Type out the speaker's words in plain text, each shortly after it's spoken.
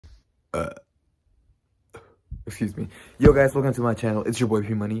Uh, Excuse me. Yo guys, welcome to my channel. It's your boy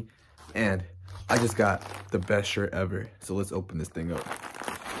P Money, and I just got the best shirt ever. So let's open this thing up.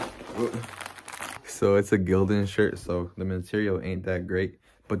 So it's a Gildan shirt, so the material ain't that great,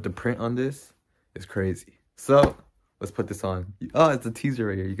 but the print on this is crazy. So let's put this on. Oh, it's a teaser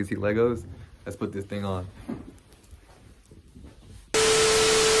right here. You can see Legos. Let's put this thing on.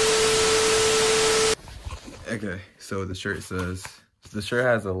 Okay, so the shirt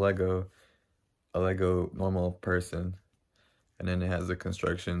has a Lego normal person, and then it has a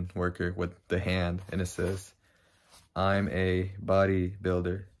construction worker with the hand, and it says, "I'm a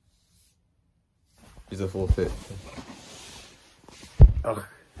bodybuilder." He's a full fit. Oh.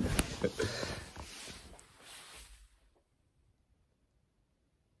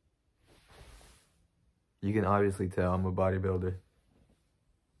 You can obviously tell I'm a bodybuilder.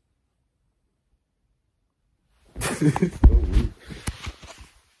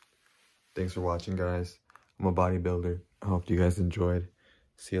 Thanks for watching, guys. I'm a bodybuilder. I hope you guys enjoyed.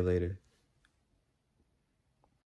 See you later.